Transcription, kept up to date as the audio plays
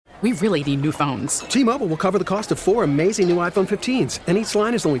We really need new phones. T-Mobile will cover the cost of 4 amazing new iPhone 15s, and each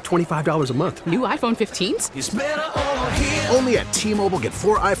line is only $25 a month. New iPhone 15s? It's better over here. Only at T-Mobile, get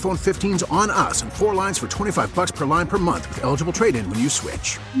 4 iPhone 15s on us and 4 lines for $25 per line per month with eligible trade-in when you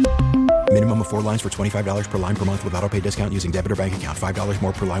switch. Minimum of 4 lines for $25 per line per month with autopay discount using debit or bank account. $5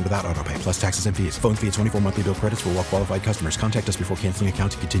 more per line without autopay, plus taxes and fees. Phone fee at 24 monthly bill credits for well-qualified customers. Contact us before canceling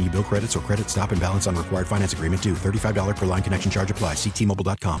account to continue bill credits or credit stop and balance on required finance agreement due. $35 per line connection charge applies. See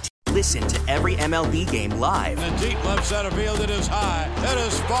T-Mobile.com. Listen to every MLB game live. In the deep left center field, it is high, it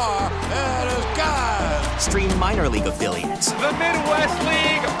is far, it is gone. Stream minor league affiliates. The Midwest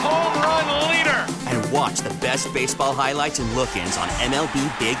League home run leader. And watch the best baseball highlights and look-ins on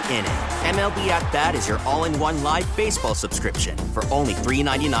MLB Big Inning. MLB At Bat is your all-in-one live baseball subscription for only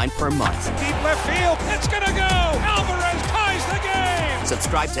 $3.99 per month. Deep left field, it's gonna go. Alvarez ties the game.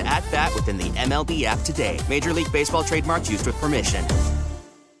 Subscribe to At Bat within the MLB app today. Major League Baseball trademarks used with permission.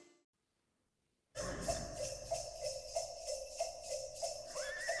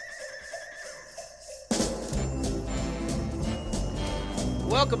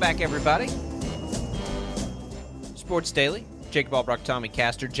 Welcome back, everybody. Sports Daily. Jacob Albrock, Tommy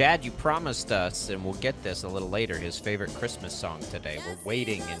Castor. Jad, you promised us, and we'll get this a little later, his favorite Christmas song today. We're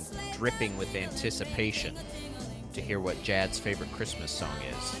waiting and dripping with anticipation to hear what Jad's favorite Christmas song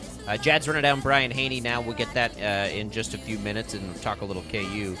is. Jad's running down Brian Haney now. We'll get that in just a few minutes and we'll talk a little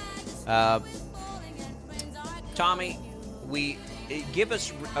KU. Tommy, give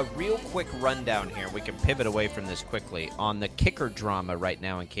us a real quick rundown here. We can pivot away from this quickly on the kicker drama right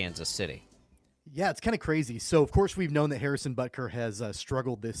now in Kansas City. Yeah, it's kind of crazy. So, of course, we've known that Harrison Butker has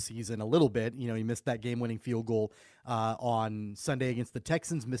struggled this season a little bit. You know, he missed that game-winning field goal on Sunday against the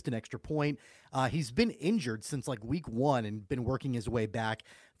Texans, missed an extra point. He's been injured since, like, week 1 and been working his way back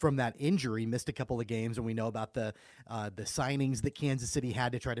from that injury. Missed a couple of games, and we know about the signings that Kansas City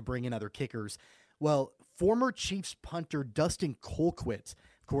had to try to bring in other kickers. Well, former Chiefs punter Dustin Colquitt,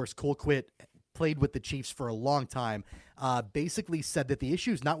 of course, Colquitt played with the Chiefs for a long time, basically said that the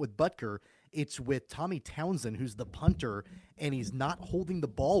issue is not with Butker, it's with Tommy Townsend, who's the punter, and he's not holding the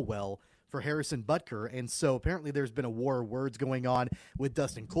ball well for Harrison Butker. And so apparently there's been a war of words going on with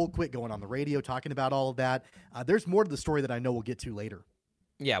Dustin Colquitt going on the radio talking about all of that. There's more to the story that I know we'll get to later.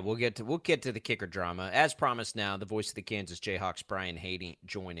 Yeah, we'll get to the kicker drama. As promised now, the voice of the Kansas Jayhawks, Brian Haney,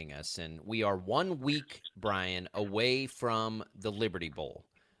 joining us. And we are 1 week, Brian, away from the Liberty Bowl.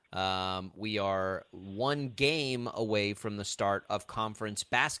 We are 1 game away from the start of conference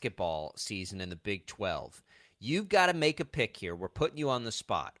basketball season in the Big 12. You've got to make a pick here. We're putting you on the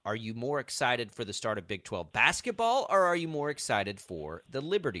spot. Are you more excited for the start of Big 12 basketball, or are you more excited for the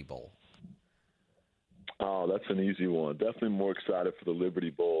Liberty Bowl? Oh, that's an easy one. Definitely more excited for the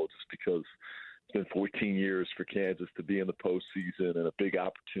Liberty Bowl just because it's been 14 years for Kansas to be in the postseason and a big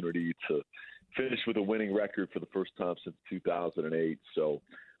opportunity to finish with a winning record for the first time since 2008. So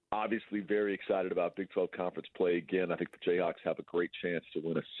obviously very excited about Big 12 conference play again. I think the Jayhawks have a great chance to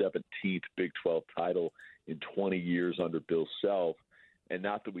win a 17th Big 12 title in 20 years under Bill Self. And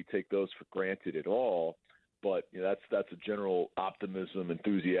not that we take those for granted at all, but you know, that's a general optimism,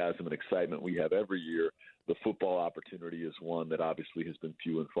 enthusiasm, and excitement we have every year. The football opportunity is one that obviously has been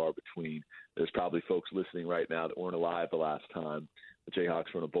few and far between. There's probably folks listening right now that weren't alive the last time the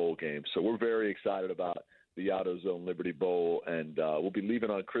Jayhawks were in a bowl game. So we're very excited about the AutoZone Liberty Bowl, and we'll be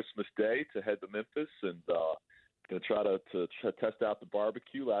leaving on Christmas Day to head to Memphis, and going to try to test out the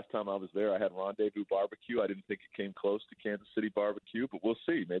barbecue. Last time I was there, I had Rendezvous Barbecue. I didn't think it came close to Kansas City Barbecue, but we'll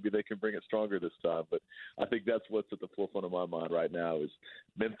see. Maybe they can bring it stronger this time. But I think that's what's at the forefront of my mind right now is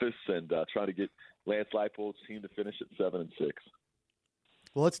Memphis and trying to get Lance Leipold's team to finish at 7-6.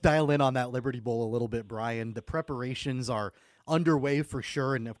 Well, let's dial in on that Liberty Bowl a little bit, Brian. The preparations are underway for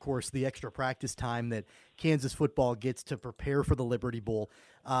sure, and of course the extra practice time that Kansas football gets to prepare for the Liberty Bowl.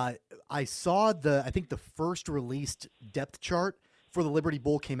 I saw I think the first released depth chart for the Liberty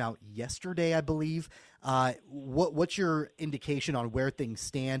Bowl came out yesterday, I believe. What's your indication on where things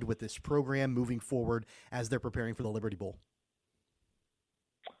stand with this program moving forward as they're preparing for the Liberty Bowl?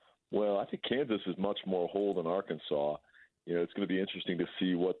 Well, I think Kansas is much more whole than Arkansas. You know, it's going to be interesting to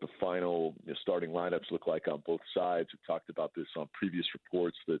see what the final starting lineups look like on both sides. We've talked about this on previous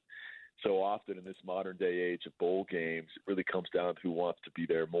reports that so often in this modern day age of bowl games, it really comes down to who wants to be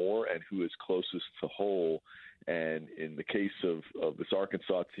there more and who is closest to whole. And in the case of this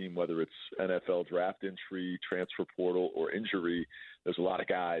Arkansas team, whether it's NFL draft entry, transfer portal, or injury, there's a lot of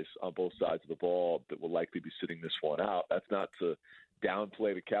guys on both sides of the ball that will likely be sitting this one out. That's not to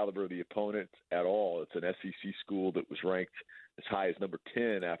downplay the caliber of the opponent at all. It's an SEC school that was ranked as high as number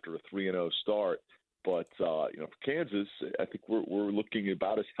 10 after a 3-0 start. But for Kansas, I think we're looking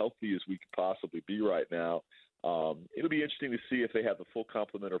about as healthy as we could possibly be right now. It'll be interesting to see if they have the full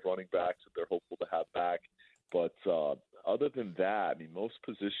complement of running backs that they're hopeful to have back. But other than that, I mean, most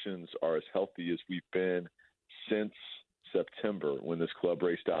positions are as healthy as we've been since September when this club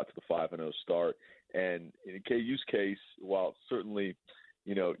raced out to the 5-0 start. And in KU's case, while certainly,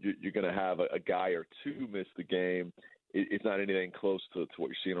 you're going to have a guy or two miss the game, it's not anything close to what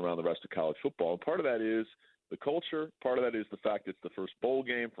you're seeing around the rest of college football. And part of that is the culture. Part of that is the fact it's the first bowl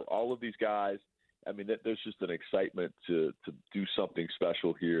game for all of these guys. I mean, there's just an excitement to do something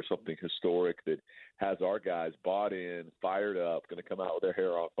special here, something historic that has our guys bought in, fired up, going to come out with their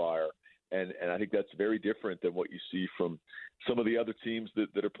hair on fire. And I think that's very different than what you see from some of the other teams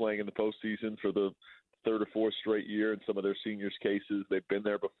that are playing in the postseason for the third or fourth straight year. In some of their seniors' cases, they've been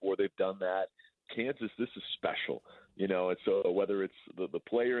there before, they've done that. Kansas, this is special, and so whether it's the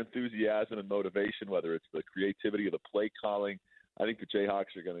player enthusiasm and motivation, whether it's the creativity of the play calling, I think the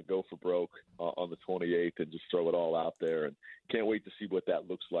Jayhawks are going to go for broke on the 28th and just throw it all out there. And can't wait to see what that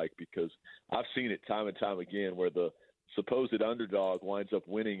looks like, because I've seen it time and time again where the supposed underdog winds up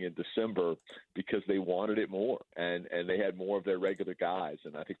winning in December because they wanted it more and they had more of their regular guys.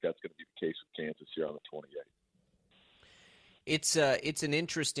 And I think that's going to be the case with Kansas here on the 28th. It's an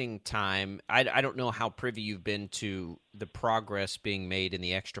interesting time. I don't know how privy you've been to the progress being made in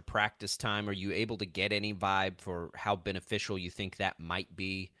the extra practice time. Are you able to get any vibe for how beneficial you think that might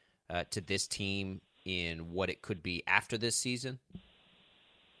be to this team in what it could be after this season?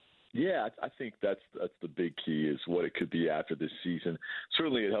 Yeah, I think that's the big key is what it could be after this season.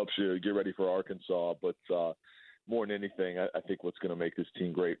 Certainly it helps you get ready for Arkansas, but more than anything, I think what's going to make this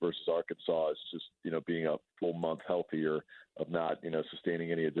team great versus Arkansas is just, being a full month healthier, of not,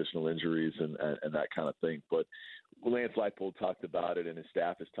 sustaining any additional injuries and that kind of thing. But Lance Leipold talked about it and his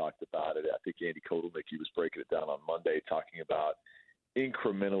staff has talked about it. I think Andy Kotelnicki was breaking it down on Monday, talking about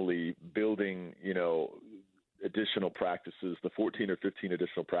incrementally building, additional practices, the 14 or 15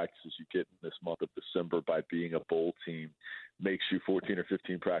 additional practices you get in this month of December by being a bowl team makes you 14 or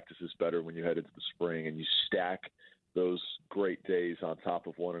 15 practices better when you head into the spring, and you stack those great days on top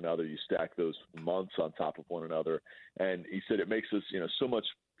of one another. You stack those months on top of one another. And he said it makes us, so much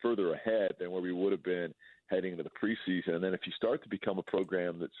further ahead than where we would have been heading into the preseason. And then if you start to become a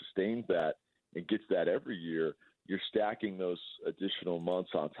program that sustains that and gets that every year, you're stacking those additional months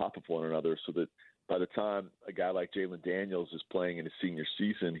on top of one another so that by the time a guy like Jalen Daniels is playing in his senior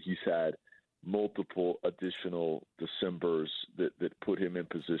season, he's had multiple additional Decembers that put him in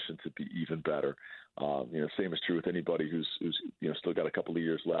position to be even better. Same is true with anybody who's still got a couple of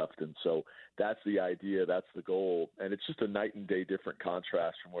years left. And so that's the idea, that's the goal. And it's just a night and day different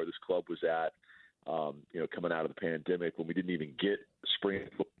contrast from where this club was at, coming out of the pandemic when we didn't even get spring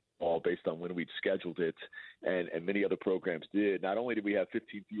football based on when we'd scheduled it, and many other programs did. Not only did we have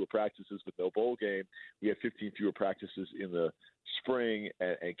 15 fewer practices with no bowl game, we had 15 fewer practices in the spring,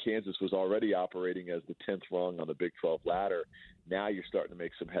 and Kansas was already operating as the 10th rung on the Big 12 ladder. Now you're starting to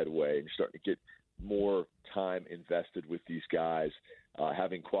make some headway, and you're starting to get more time invested with these guys,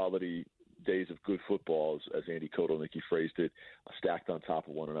 having quality days of good football, as Andy Kotelnicki phrased it, stacked on top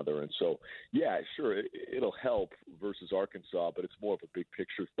of one another. And so, yeah, sure, it'll help versus Arkansas, but it's more of a big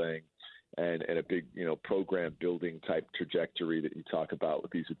picture thing and a big, program building type trajectory that you talk about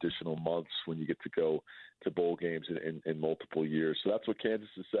with these additional months when you get to go to bowl games in multiple years. So that's what Kansas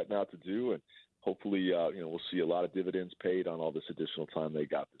is setting out to do, and hopefully, we'll see a lot of dividends paid on all this additional time they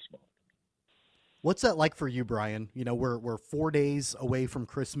got this month. What's that like for you, Brian? We're 4 days away from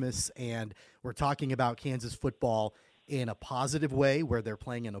Christmas, and we're talking about Kansas football in a positive way where they're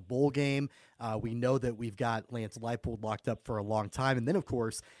playing in a bowl game. We know that we've got Lance Leipold locked up for a long time. And then, of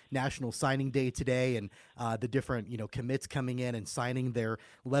course, National Signing Day today, and the different, commits coming in and signing their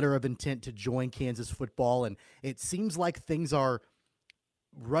letter of intent to join Kansas football. And it seems like things are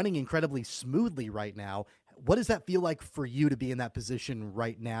running incredibly smoothly right now. What does that feel like for you to be in that position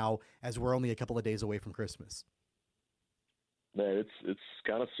right now as we're only a couple of days away from Christmas? Man, it's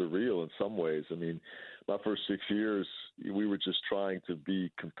kind of surreal in some ways. I mean, my first 6 years, we were just trying to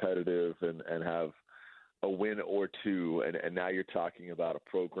be competitive and have a win or two. And now you're talking about a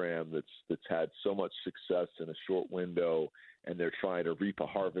program that's had so much success in a short window, and they're trying to reap a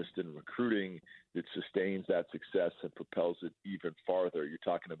harvest in recruiting that sustains that success and propels it even farther. You're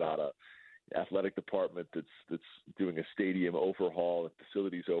talking about a athletic department that's doing a stadium overhaul and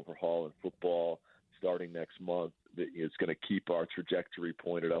facilities overhaul in football starting next month. That is going to keep our trajectory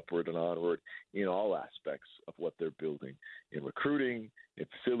pointed upward and onward in all aspects of what they're building, in recruiting, in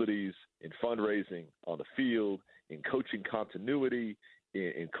facilities, in fundraising, on the field, in coaching continuity,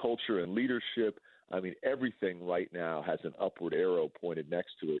 in culture and leadership. I mean, everything right now has an upward arrow pointed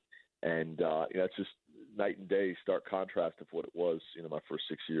next to it. And it's just night and day, stark contrast of what it was, my first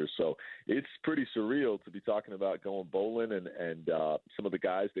 6 years. So it's pretty surreal to be talking about going bowling and some of the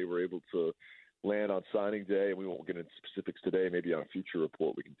guys they were able to land on signing day. And we won't get into specifics today. Maybe on a future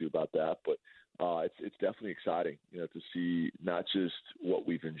report we can do about that. But it's definitely exciting, to see not just what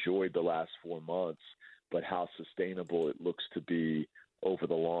we've enjoyed the last 4 months, but how sustainable it looks to be over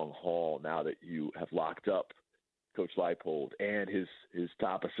the long haul now that you have locked up Coach Leipold and his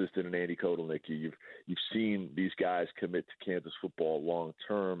top assistant and Andy Kotelnicki. You've seen these guys commit to Kansas football long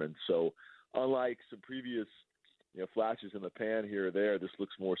term, and so unlike some previous flashes in the pan here or there, this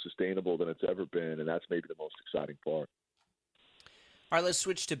looks more sustainable than it's ever been, and that's maybe the most exciting part. All right, let's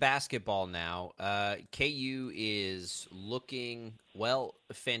switch to basketball now. KU is looking,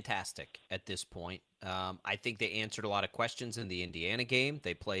 fantastic at this point. I think they answered a lot of questions in the Indiana game.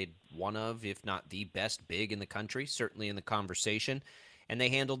 They played one of, if not the best big in the country, certainly in the conversation. And they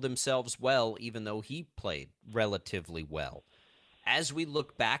handled themselves well, even though he played relatively well. As we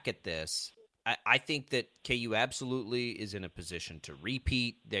look back at this, I think that KU absolutely is in a position to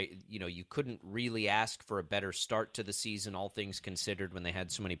repeat. You couldn't really ask for a better start to the season, all things considered, when they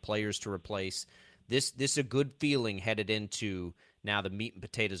had so many players to replace. This is a good feeling headed into now the meat and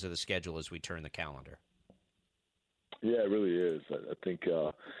potatoes of the schedule as we turn the calendar. Yeah, it really is. I think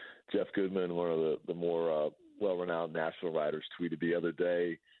Jeff Goodman, one of the more well-renowned national writers, tweeted the other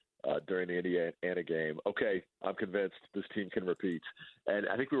day during the Indiana game, okay, I'm convinced this team can repeat. And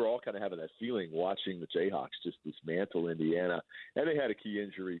I think we were all kind of having that feeling watching the Jayhawks just dismantle Indiana. And they had a key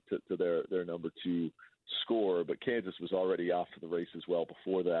injury to their number 2 scorer, but Kansas was already off to the races well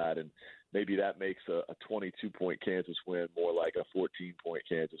before that. And maybe that makes a 22-point Kansas win more like a 14-point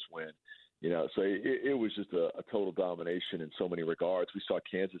Kansas win. So it was just a total domination in so many regards. We saw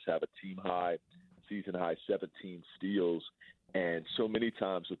Kansas have a team-high, season-high 17 steals. And so many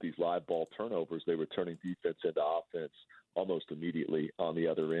times with these live ball turnovers, they were turning defense into offense almost immediately on the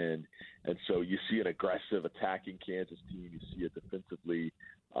other end. And so you see an aggressive attacking Kansas team. You see a defensively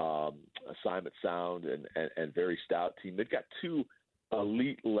assignment sound and very stout team. They've got 2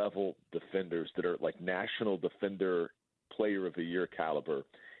 elite-level defenders that are like National Defender Player of the Year caliber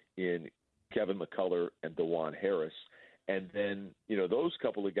in Kevin McCullough and DeJuan Harris. And then, those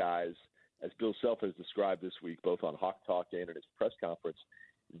couple of guys, as Bill Self has described this week, both on Hawk Talk and in his press conference,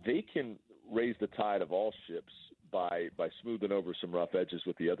 they can raise the tide of all ships by smoothing over some rough edges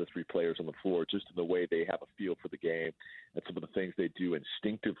with the other 3 players on the floor, just in the way they have a feel for the game and some of the things they do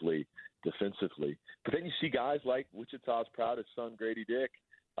instinctively, defensively. But then you see guys like Wichita's proudest son, Grady Dick,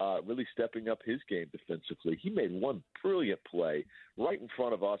 really stepping up his game defensively. He made one brilliant play right in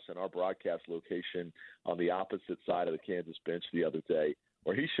front of us in our broadcast location on the opposite side of the Kansas bench the other day,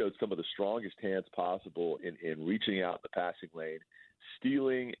 where he showed some of the strongest hands possible in reaching out in the passing lane,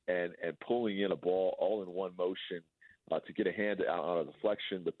 stealing and pulling in a ball all in one motion to get a hand out on a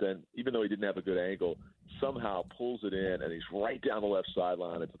deflection. But then, even though he didn't have a good angle, somehow pulls it in, and he's right down the left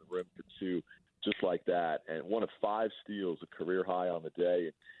sideline into the rim for 2, just like that. And one of 5 steals, a career high on the day.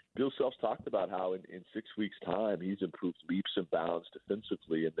 And Bill Self's talked about how in 6 weeks' time he's improved leaps and bounds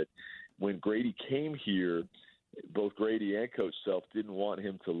defensively, and that when Grady came here, both Grady and Coach Self didn't want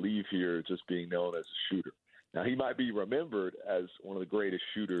him to leave here just being known as a shooter. Now, he might be remembered as one of the greatest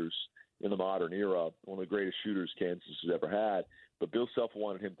shooters in the modern era, one of the greatest shooters Kansas has ever had, but Bill Self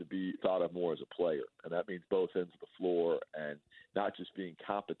wanted him to be thought of more as a player, and that means both ends of the floor and not just being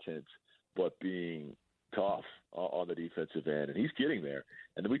competent, but being tough on the defensive end, and he's getting there.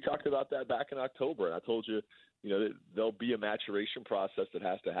 And then we talked about that back in October, and I told you, there'll be a maturation process that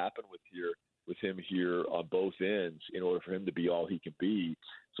has to happen with him here on both ends in order for him to be all he can be.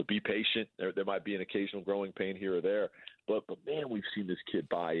 So be patient. There might be an occasional growing pain here or there, but man, we've seen this kid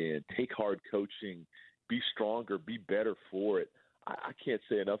buy in, take hard coaching, be stronger, be better for it. I can't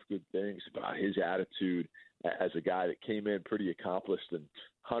say enough good things about his attitude as a guy that came in pretty accomplished and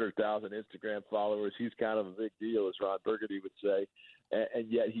 100,000 Instagram followers. He's kind of a big deal, as Ron Burgundy would say, and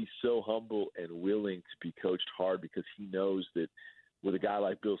yet he's so humble and willing to be coached hard because he knows that with a guy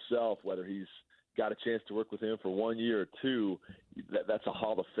like Bill Self, whether he's got a chance to work with him for 1 year or 2, that's a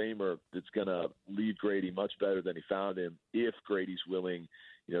Hall of Famer that's going to lead Grady much better than he found him if Grady's willing,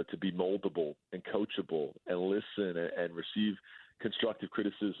 to be moldable and coachable and listen and receive constructive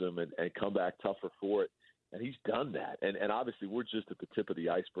criticism and come back tougher for it. And he's done that. And obviously we're just at the tip of the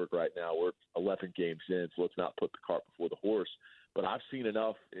iceberg right now. We're 11 games in, so let's not put the cart before the horse. But I've seen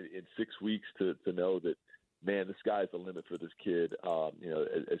enough in 6 weeks to know that, man, the sky's the limit for this kid,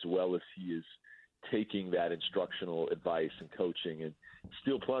 as well as he is taking that instructional advice and coaching, and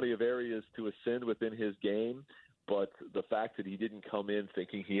still plenty of areas to ascend within his game. But the fact that he didn't come in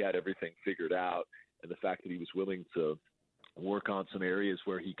thinking he had everything figured out, and the fact that he was willing to work on some areas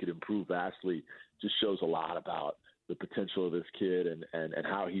where he could improve vastly, just shows a lot about the potential of this kid and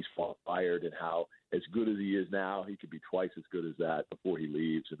how he's fired, and how, as good as he is now, he could be twice as good as that before he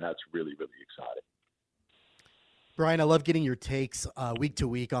leaves. And that's really, really exciting. Brian, I love getting your takes week to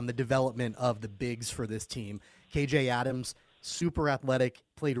week on the development of the bigs for this team. KJ Adams, super athletic,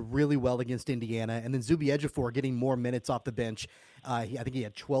 played really well against Indiana. And then Zuby Ejiofor getting more minutes off the bench. I think he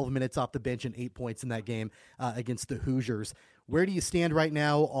had 12 minutes off the bench and 8 points in that game against the Hoosiers. Where do you stand right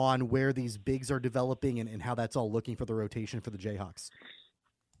now on where these bigs are developing and how that's all looking for the rotation for the Jayhawks?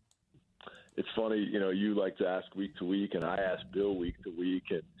 It's funny, you like to ask week to week, and I ask Bill week to week.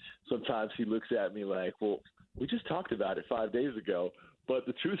 And sometimes he looks at me like, well, we just talked about it 5 days ago. But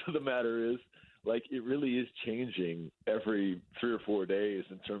the truth of the matter is, like, it really is changing every 3 or 4 days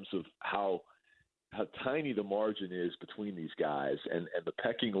in terms of how tiny the margin is between these guys, and the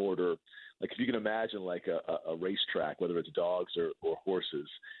pecking order. Like, if you can imagine like a racetrack, whether it's dogs or horses,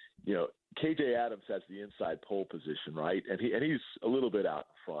 KJ Adams has the inside pole position, right? And he's a little bit out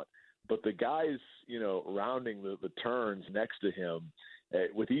in front. But the guys, rounding the turns next to him,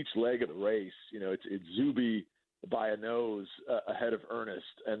 with each leg of the race, it's Zuby by a nose ahead of Ernest.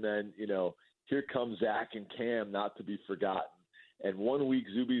 And then, here comes Zach and Cam, not to be forgotten. And 1 week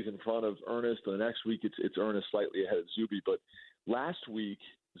Zuby's in front of Ernest, and the next week it's Ernest slightly ahead of Zuby. But last week,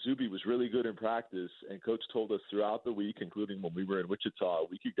 Zuby was really good in practice, and Coach told us throughout the week, including when we were in Wichita a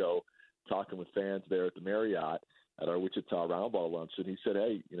week ago, talking with fans there at the Marriott at our Wichita Roundball lunch, and he said,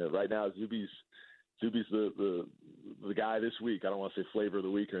 "Hey, right now Zuby's the guy this week. I don't want to say flavor of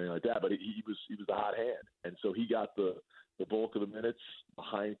the week or anything like that, but he was the hot hand, and so he got the bulk of the minutes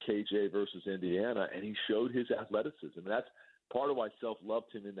behind KJ versus Indiana, and he showed his athleticism. And that's part of why Self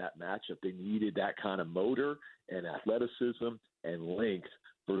loved him in that matchup. They needed that kind of motor and athleticism and length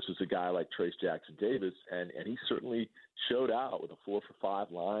versus a guy like Trace Jackson Davis, and he certainly showed out with a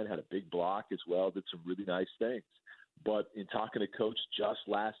 4-for-5 line, had a big block as well, did some really nice things. But in talking to Coach just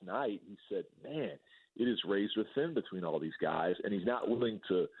last night, he said, man, it is razor thin between all these guys, and he's not willing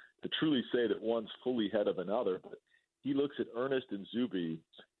to truly say that one's fully ahead of another, but he looks at Ernest and Zuby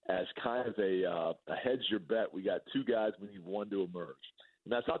as kind of a hedge your bet. We got two guys, we need one to emerge.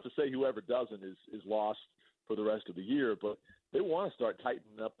 And that's not to say whoever doesn't is lost for the rest of the year, but they want to start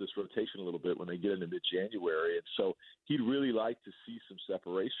tightening up this rotation a little bit when they get into mid-January. And so he'd really like to see some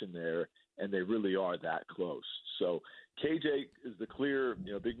separation there, and they really are that close. So KJ is the clear,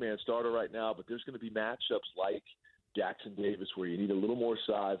 big man starter right now, but there's going to be matchups like Jackson Davis where you need a little more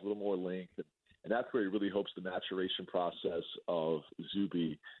size, a little more length, and that's where he really hopes the maturation process of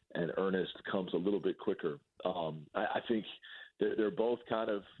Zuby and Ernest comes a little bit quicker. I think they're both kind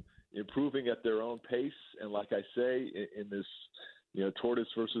of improving at their own pace. And like I say, in this, tortoise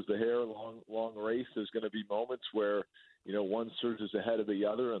versus the hare long race, there's going to be moments where, one surges ahead of the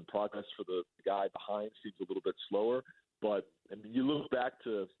other and progress for the guy behind seems a little bit slower. But you look back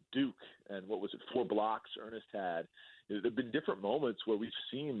to Duke and 4 blocks Ernest had. There have been different moments where we've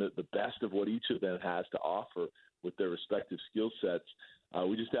seen the best of what each of them has to offer with their respective skill sets.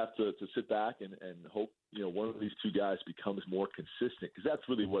 We just have to sit back and hope, one of these two guys becomes more consistent, because that's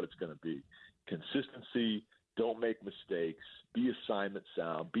really what it's going to be. Consistency, don't make mistakes, be assignment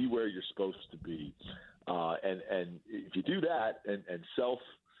sound, be where you're supposed to be. And if you do that and Self,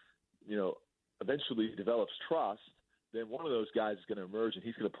 eventually develops trust, then one of those guys is going to emerge, and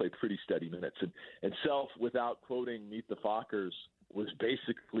he's going to play pretty steady minutes. And Self, without quoting Meet the Fockers, was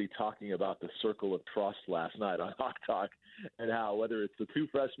basically talking about the circle of trust last night on Hawk Talk, and how whether it's the 2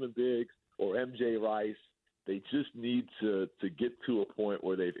 freshman bigs or MJ Rice, they just need to get to a point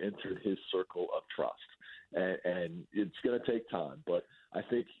where they've entered his circle of trust. And it's going to take time. But I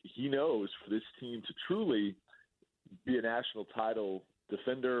think he knows for this team to truly be a national title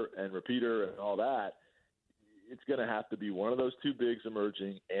defender and repeater and all that, it's going to have to be one of those 2 bigs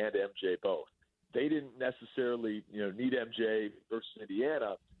emerging and MJ both. They didn't necessarily, need MJ versus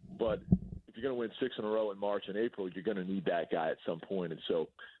Indiana, but if you're going to win 6 in a row in March and April, you're going to need that guy at some point. And so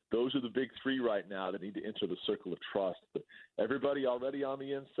those are the big 3 right now that need to enter the circle of trust. But everybody already on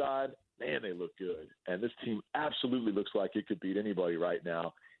the inside, man, they look good. And this team absolutely looks like it could beat anybody right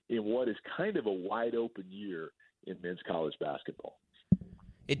now in what is kind of a wide open year in men's college basketball.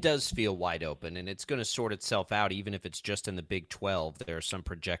 It does feel wide open, and it's going to sort itself out, even if it's just in the Big 12. There are some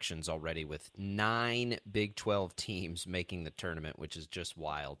projections already with 9 Big 12 teams making the tournament, which is just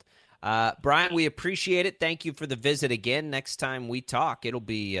wild. Brian, we appreciate it. Thank you for the visit again. Next time we talk, it'll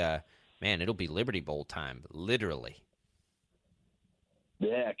be man, it'll be Liberty Bowl time, literally.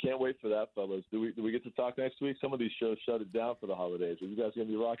 Yeah, I can't wait for that, fellas. Do we get to talk next week? Some of these shows shut it down for the holidays. Are you guys going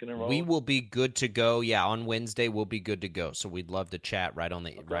to be rocking and rolling? We will be good to go. Yeah, on Wednesday we'll be good to go. So we'd love to chat right on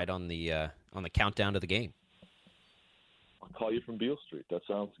the countdown to the game. I'll call you from Beale Street. That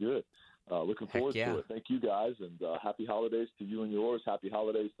sounds good. Looking forward to it. Thank you, guys, and happy holidays to you and yours. Happy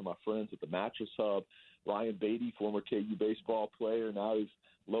holidays to my friends at the Mattress Hub. Ryan Beatty, former KU baseball player, now he's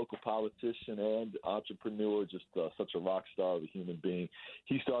local politician and entrepreneur, just such a rock star of a human being.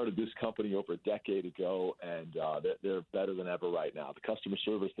 He started this company over a decade ago, and they're better than ever right now. The customer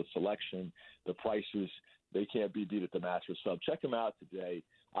service, the selection, the prices, they can't be beat at the Mattress Hub. Check them out today.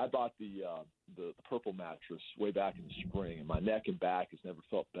 I bought the purple mattress way back in the spring, and my neck and back has never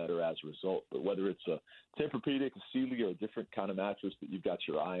felt better as a result. But whether it's a Tempur-Pedic, a Sealy, or a different kind of mattress that you've got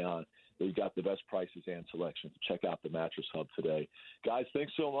your eye on, they've got the best prices and selection. So check out the Mattress Hub today. Guys,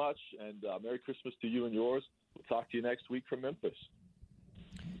 thanks so much, and Merry Christmas to you and yours. We'll talk to you next week from Memphis.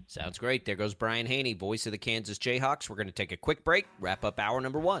 Sounds great. There goes Brian Haney, voice of the Kansas Jayhawks. We're going to take a quick break, wrap up hour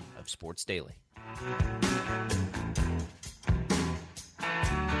number 1 of Sports Daily.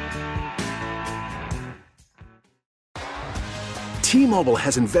 T-Mobile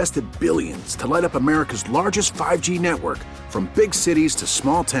has invested billions to light up America's largest 5G network, from big cities to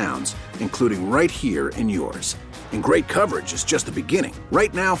small towns, including right here in yours. And great coverage is just the beginning.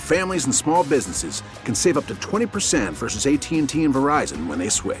 Right now, families and small businesses can save up to 20% versus AT&T and Verizon when they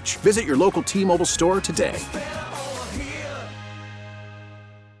switch. Visit your local T-Mobile store today.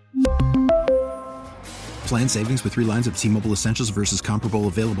 Plan savings with 3 lines of T-Mobile Essentials versus comparable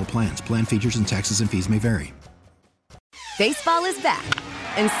available plans. Plan features and taxes and fees may vary. Baseball is back,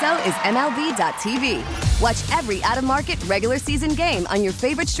 and so is MLB.tv. Watch every out-of-market regular season game on your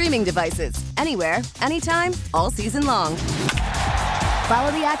favorite streaming devices, anywhere, anytime, all season long. Follow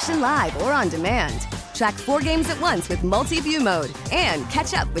the action live or on demand. Track 4 games at once with multi-view mode and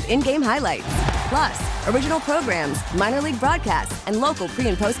catch up with in-game highlights. Plus, original programs, minor league broadcasts, and local pre-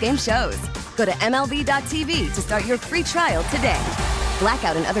 and post-game shows. Go to MLB.tv to start your free trial today.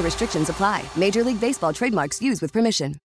 Blackout and other restrictions apply. Major League Baseball trademarks used with permission.